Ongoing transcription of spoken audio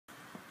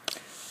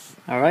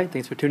Alright,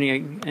 thanks for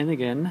tuning in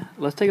again.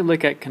 Let's take a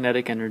look at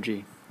kinetic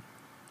energy.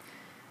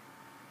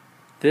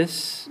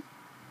 This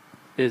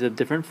is a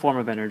different form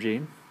of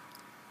energy.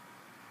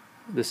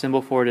 The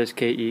symbol for it is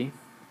Ke,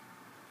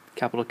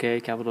 capital K,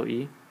 capital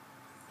E.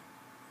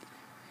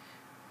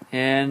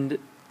 And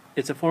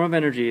it's a form of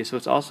energy, so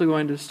it's also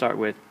going to start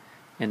with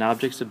an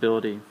object's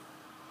ability.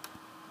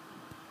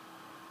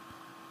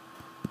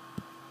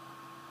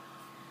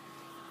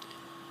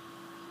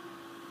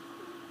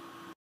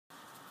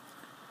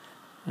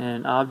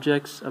 An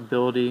object's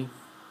ability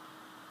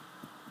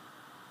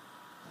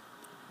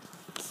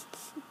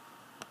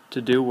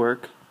to do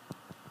work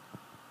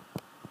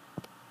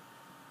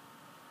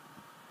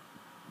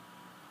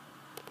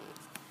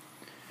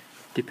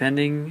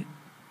depending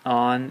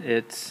on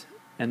its,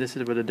 and this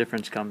is where the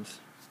difference comes,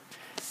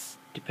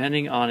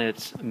 depending on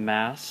its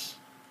mass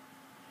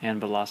and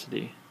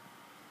velocity.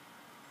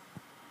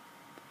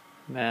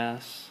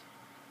 Mass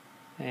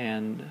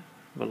and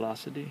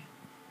velocity.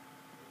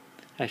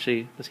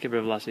 Actually, let's get rid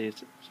of velocity.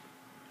 It's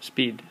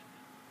speed.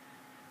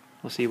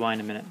 We'll see why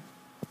in a minute.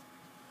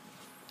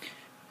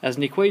 As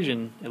an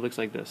equation, it looks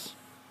like this.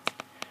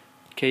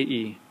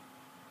 Ke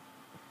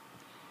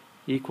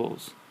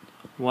equals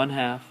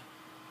 1/2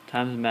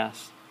 times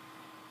mass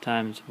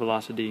times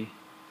velocity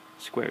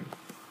squared.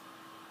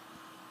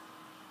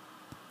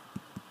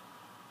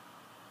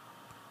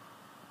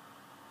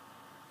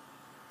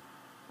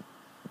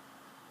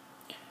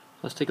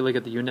 Let's take a look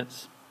at the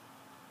units.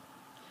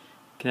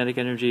 Kinetic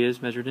energy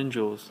is measured in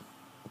joules.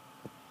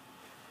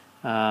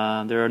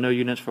 There are no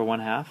units for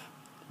 1/2.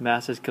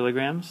 Mass is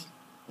kilograms.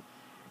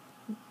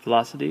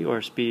 Velocity,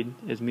 or speed,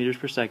 is meters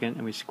per second,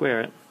 and we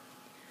square it.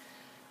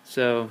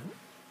 So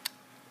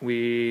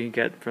we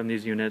get from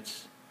these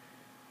units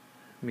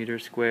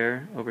meters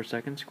square over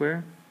second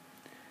square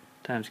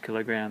times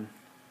kilogram,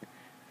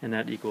 and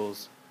that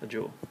equals a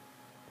joule.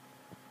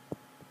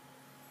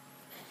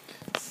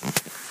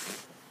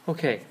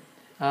 Okay,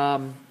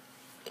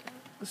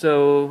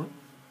 so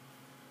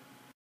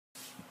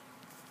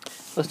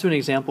let's do an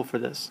example for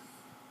this.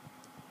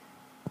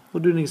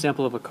 We'll do an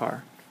example of a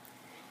car.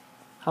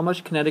 How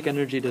much kinetic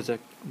energy does a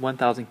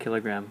 1,000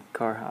 kilogram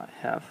car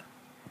have?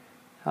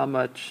 How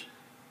much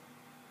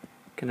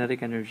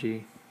kinetic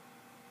energy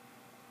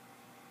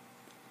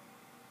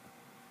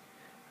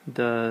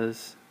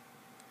does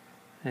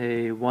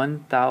a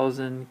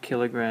 1,000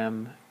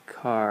 kilogram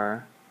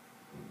car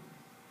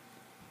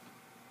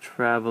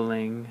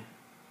traveling,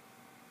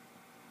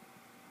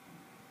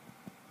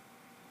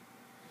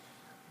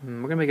 we're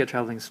going to make it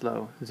traveling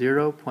slow,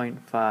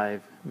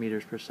 0.5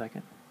 meters per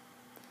second.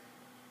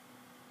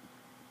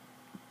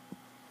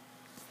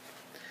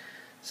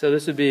 So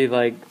this would be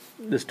like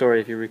the story,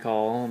 if you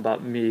recall,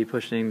 about me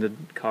pushing the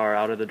car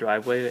out of the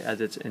driveway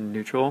as it's in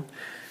neutral.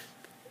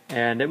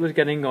 And it was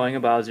going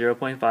about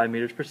 0.5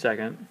 meters per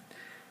second.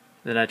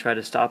 Then I tried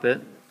to stop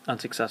it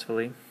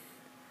unsuccessfully.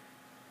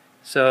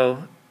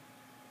 So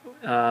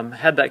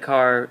had that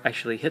car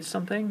actually hit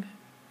something,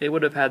 it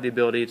would have had the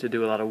ability to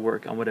do a lot of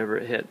work on whatever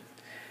it hit.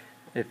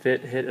 If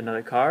it hit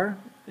another car,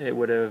 it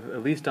would have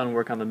at least done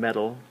work on the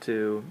metal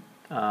to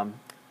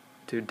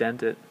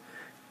dent it.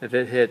 If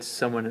it hits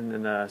someone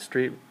in the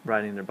street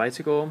riding their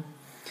bicycle,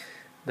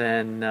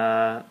 then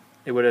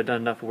it would have done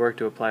enough work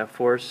to apply a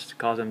force to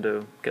cause them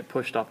to get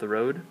pushed off the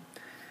road.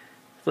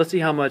 So let's see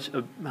how much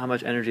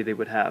energy they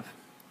would have.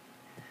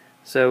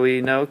 So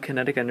we know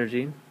kinetic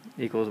energy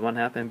equals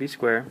 1/2 mv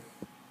squared.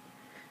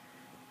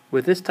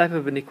 With this type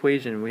of an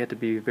equation, we have to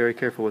be very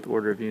careful with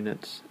order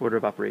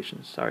of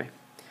operations. Sorry.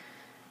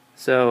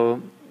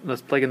 So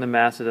let's plug in the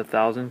mass as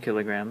 1,000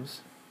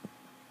 kilograms.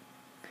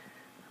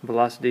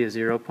 Velocity is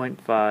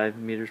 0.5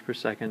 meters per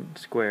second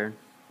squared.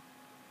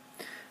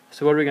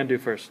 So what are we going to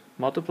do first?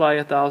 Multiply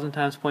 1,000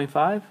 times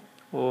 0.5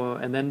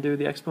 and then do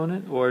the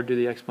exponent, or do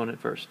the exponent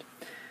first?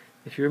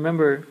 If you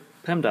remember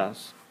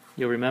PEMDAS,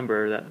 you'll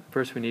remember that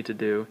first we need to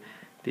do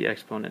the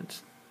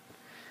exponents.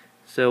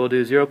 So we'll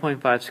do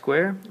 0.5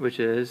 squared, which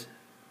is,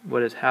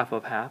 what is half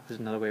of half, is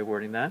another way of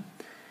wording that,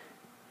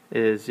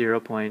 is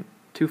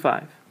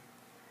 0.25.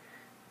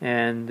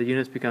 And the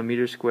units become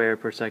meters squared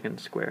per second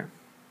square.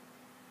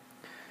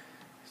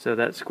 So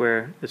that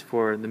square is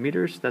for the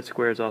meters, that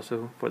square is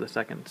also for the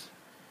seconds.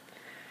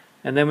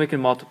 And then we can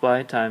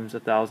multiply times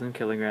 1,000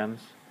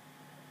 kilograms,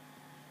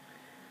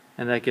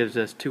 and that gives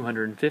us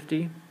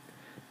 250,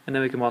 and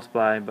then we can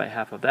multiply by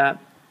half of that,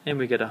 and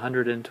we get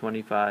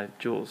 125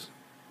 joules.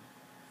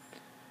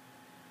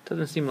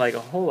 Doesn't seem like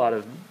a whole lot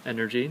of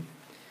energy.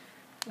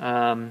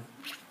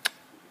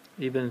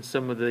 Even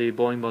some of the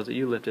bowling balls that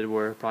you lifted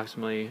were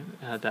approximately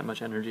had that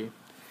much energy.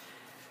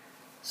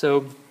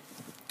 So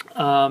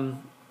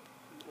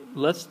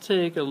let's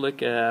take a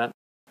look at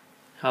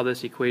how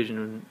this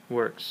equation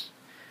works.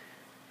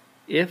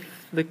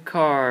 If the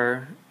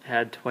car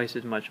had twice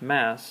as much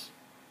mass,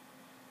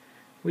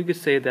 we could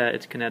say that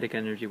its kinetic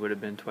energy would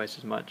have been twice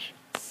as much.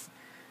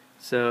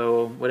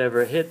 So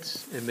whatever it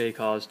hits, it may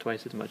cause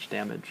twice as much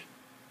damage.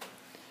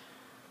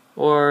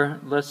 Or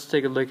let's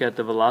take a look at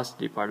the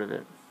velocity part of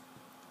it.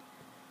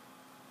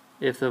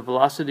 If the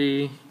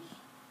velocity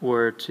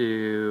were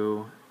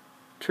to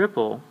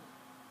triple,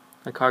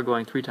 a car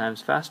going 3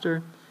 times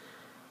faster,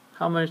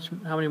 how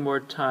many more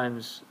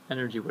times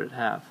energy would it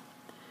have?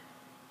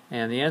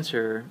 And the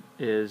answer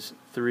is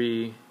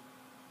 3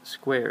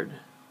 squared.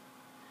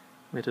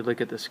 We have to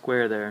look at the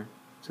square there,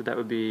 so that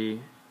would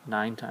be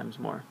 9 times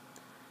more.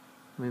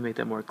 Let me make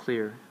that more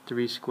clear.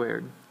 3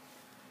 squared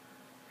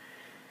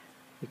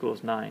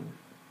equals 9.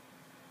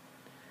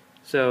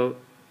 So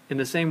in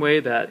the same way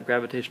that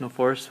gravitational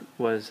force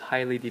was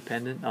highly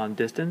dependent on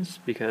distance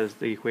because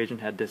the equation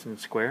had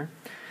distance square,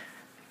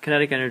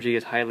 kinetic energy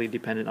is highly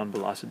dependent on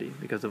velocity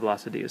because the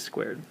velocity is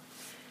squared.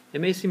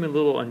 It may seem a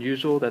little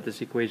unusual that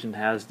this equation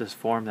has this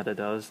form that it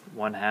does,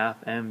 1/2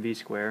 mv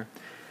squared,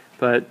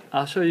 but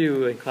I'll show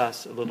you in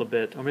class a little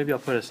bit, or maybe I'll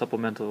put a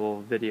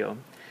supplemental video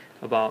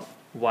about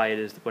why it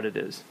is what it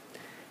is.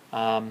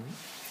 I'm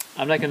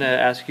not going to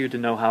ask you to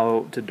know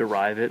how to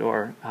derive it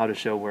or how to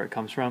show where it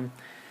comes from,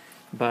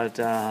 but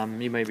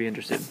you may be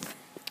interested.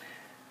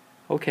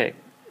 Okay,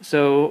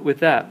 so with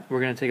that,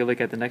 we're going to take a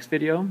look at the next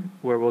video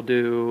where we'll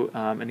do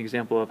an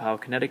example of how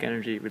kinetic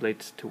energy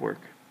relates to work.